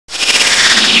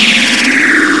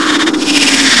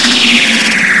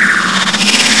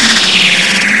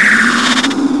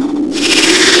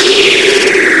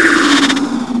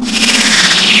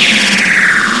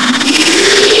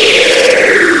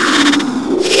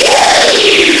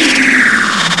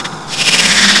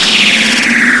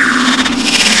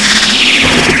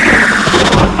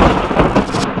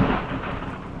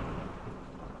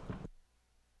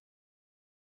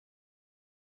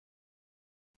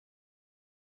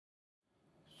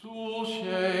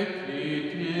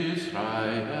Suscepit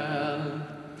Israel,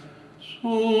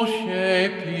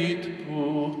 suscepit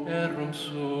puerum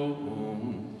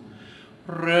suum,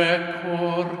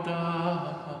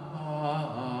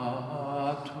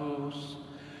 recordatus,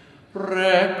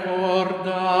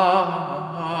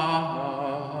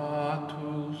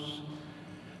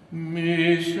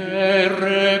 misericordiae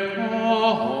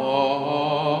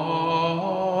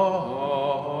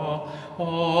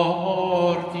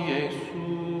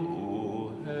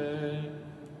suae,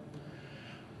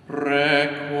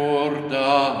 recordatus,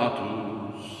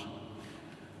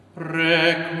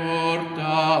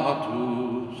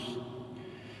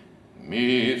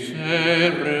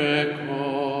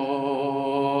 misericordiae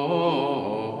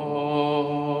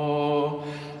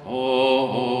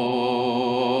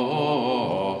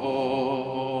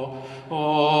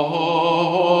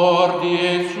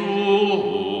suae,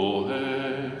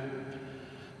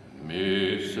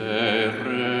 misericordiae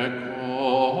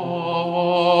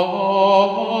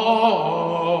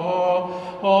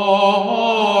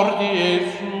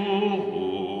suae.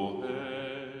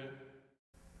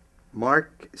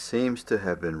 Mark seems to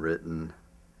have been written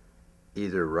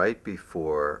either right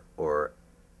before or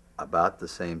about the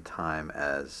same time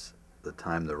as the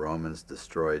time the Romans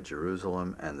destroyed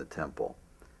Jerusalem and the temple,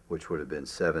 which would have been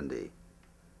 70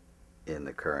 in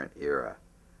the current era.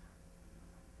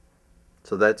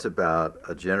 So that's about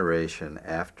a generation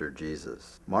after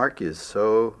Jesus. Mark is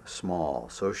so small,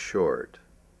 so short,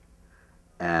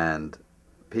 and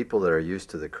people that are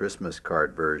used to the Christmas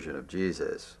card version of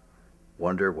Jesus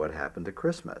wonder what happened to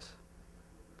Christmas,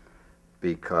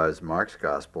 because Mark's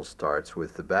gospel starts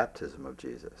with the baptism of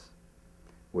Jesus,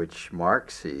 which Mark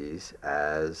sees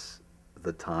as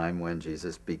the time when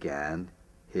Jesus began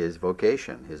his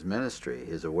vocation, his ministry,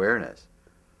 his awareness.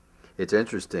 It's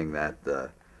interesting that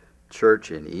the church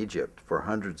in Egypt for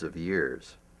hundreds of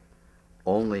years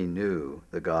only knew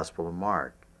the Gospel of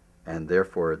Mark, and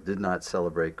therefore did not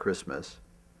celebrate Christmas,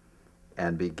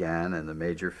 and began, and the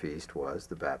major feast was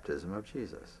the baptism of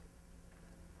Jesus.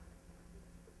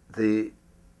 The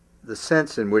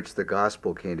sense in which the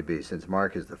gospel came to be, since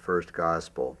Mark is the first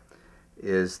gospel,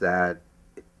 is that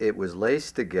it was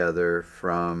laced together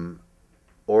from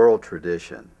oral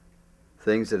tradition,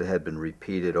 things that had been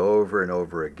repeated over and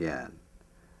over again.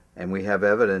 And we have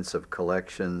evidence of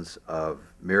collections of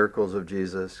miracles of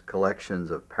Jesus,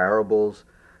 collections of parables,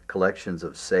 collections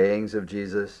of sayings of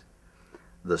Jesus,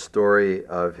 the story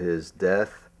of his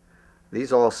death.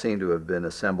 These all seem to have been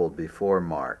assembled before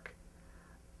Mark.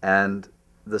 And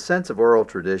the sense of oral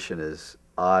tradition is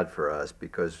odd for us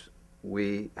because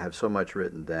we have so much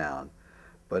written down.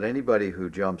 But anybody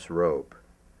who jumps rope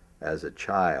as a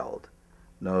child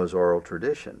knows oral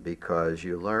tradition, because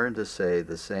you learn to say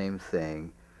the same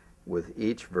thing with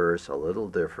each verse a little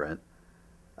different.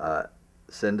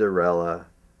 Cinderella,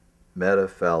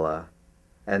 Metapella,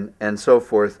 and so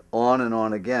forth, on and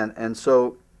on again. And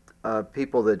so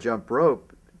people that jump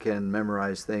rope can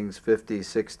memorize things 50,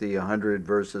 60, 100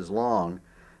 verses long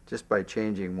just by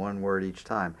changing one word each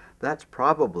time. That's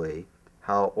probably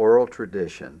how oral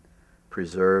tradition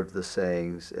preserved the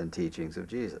sayings and teachings of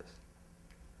Jesus.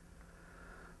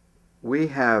 We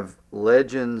have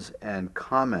legends and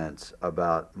comments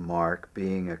about Mark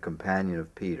being a companion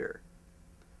of Peter,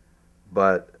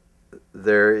 but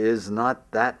there is not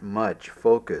that much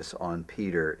focus on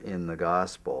Peter in the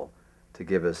gospel to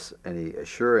give us any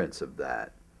assurance of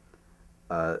that.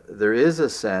 There is a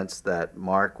sense that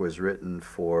Mark was written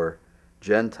for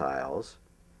Gentiles,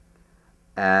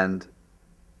 and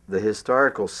the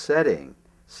historical setting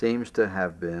seems to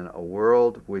have been a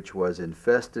world which was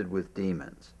infested with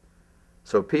demons.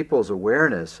 So people's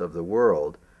awareness of the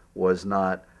world was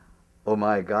not, oh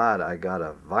my God, I got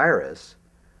a virus,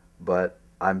 but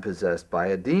I'm possessed by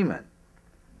a demon.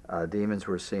 Demons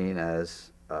were seen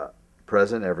as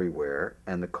present everywhere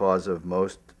and the cause of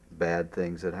most bad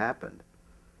things that happened.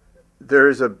 There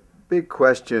is a big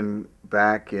question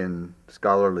back in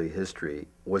scholarly history.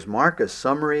 Was Mark a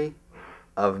summary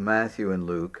of Matthew and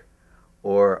Luke,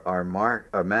 or are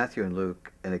Matthew and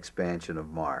Luke an expansion of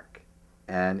Mark?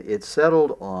 And it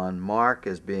settled on Mark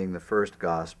as being the first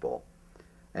gospel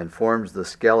and forms the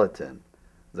skeleton,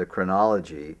 the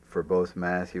chronology for both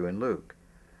Matthew and Luke.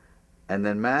 And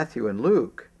then Matthew and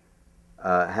Luke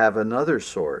have another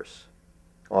source,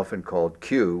 often called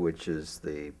Q, which is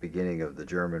the beginning of the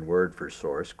German word for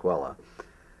source, Quelle.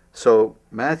 So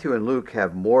Matthew and Luke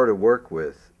have more to work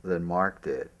with than Mark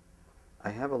did. I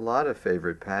have a lot of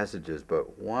favorite passages,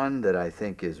 but one that I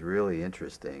think is really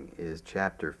interesting is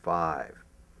chapter 5,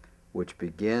 which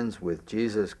begins with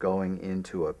Jesus going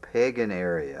into a pagan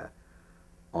area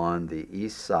on the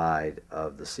east side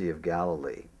of the Sea of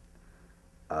Galilee,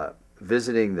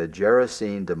 visiting the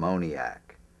Gerasene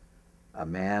demoniac, a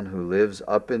man who lives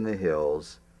up in the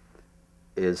hills,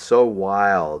 is so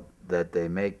wild that they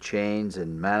make chains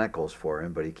and manacles for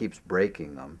him, but he keeps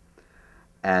breaking them,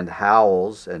 and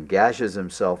howls and gashes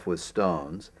himself with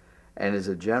stones, and is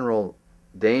a general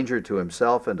danger to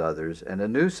himself and others and a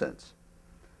nuisance.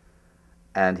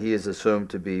 And he is assumed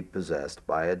to be possessed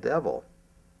by a devil.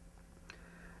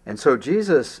 And so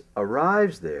Jesus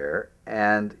arrives there,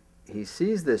 and he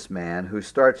sees this man who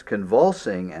starts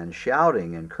convulsing and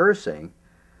shouting and cursing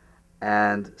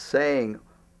and saying,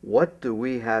 "What do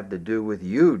we have to do with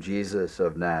you, Jesus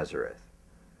of Nazareth?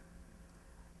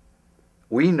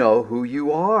 We know who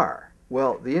you are."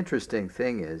 Well, the interesting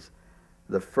thing is,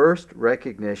 the first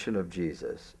recognition of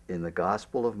Jesus in the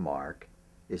Gospel of Mark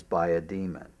is by a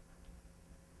demon.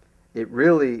 It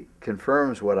really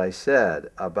confirms what I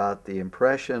said about the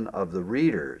impression of the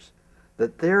readers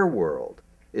that their world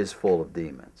is full of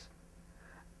demons.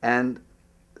 And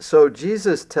so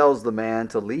Jesus tells the man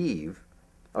to leave,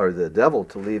 or the devil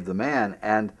to leave the man,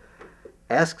 and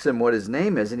asks him what his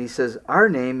name is, and he says, "Our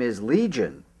name is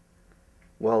Legion."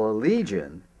 Well, a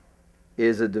legion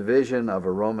is a division of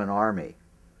a Roman army.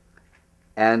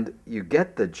 And you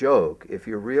get the joke if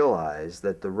you realize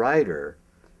that the writer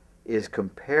is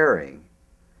comparing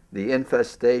the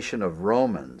infestation of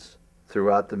Romans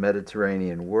throughout the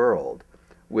Mediterranean world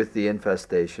with the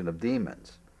infestation of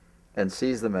demons, and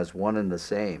sees them as one and the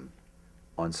same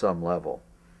on some level.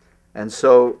 And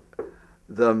so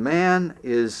the man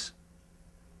is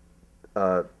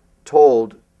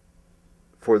told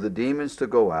for the demons to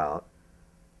go out.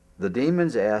 The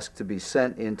demons ask to be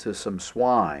sent into some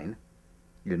swine.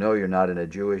 You know you're not in a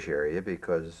Jewish area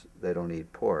because they don't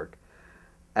eat pork.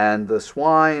 And the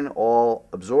swine all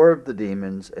absorb the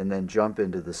demons and then jump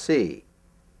into the sea.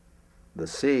 The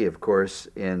sea, of course,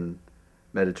 in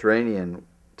Mediterranean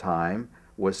time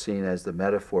was seen as the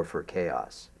metaphor for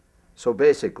chaos. So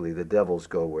basically, the devils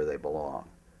go where they belong.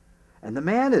 And the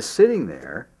man is sitting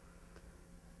there,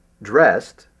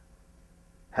 dressed,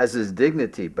 has his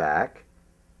dignity back,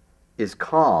 is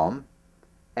calm,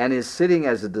 and is sitting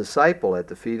as a disciple at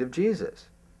the feet of Jesus.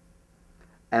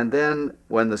 And then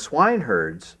when the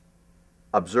swineherds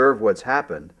observe what's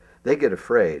happened, they get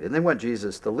afraid, and they want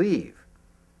Jesus to leave.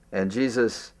 And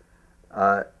Jesus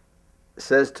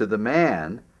says to the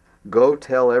man, "Go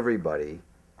tell everybody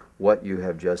what you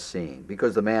have just seen,"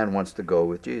 because the man wants to go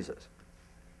with Jesus.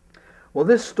 Well,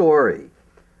 this story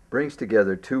brings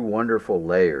together two wonderful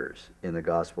layers in the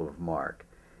Gospel of Mark.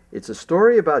 It's a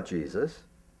story about Jesus.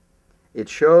 It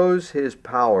shows his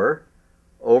power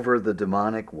over the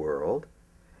demonic world.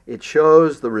 It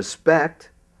shows the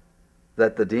respect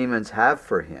that the demons have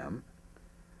for him.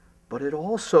 But it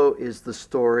also is the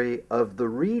story of the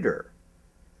reader.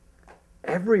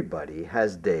 Everybody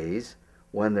has days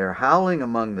when they're howling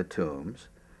among the tombs,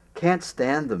 can't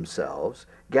stand themselves,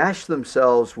 gash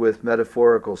themselves with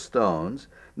metaphorical stones,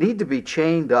 need to be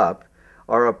chained up,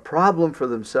 are a problem for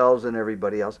themselves and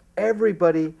everybody else.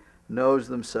 Everybody knows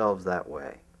themselves that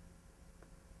way.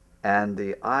 And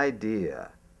the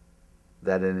idea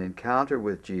that an encounter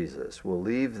with Jesus will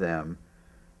leave them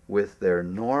with their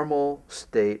normal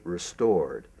state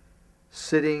restored,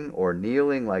 sitting or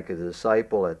kneeling like a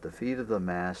disciple at the feet of the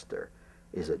Master,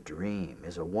 is a dream,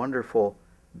 is a wonderful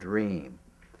dream.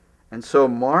 And so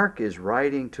Mark is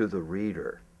writing to the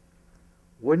reader,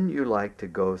 wouldn't you like to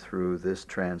go through this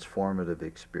transformative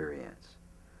experience?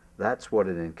 That's what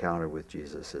an encounter with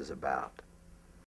Jesus is about.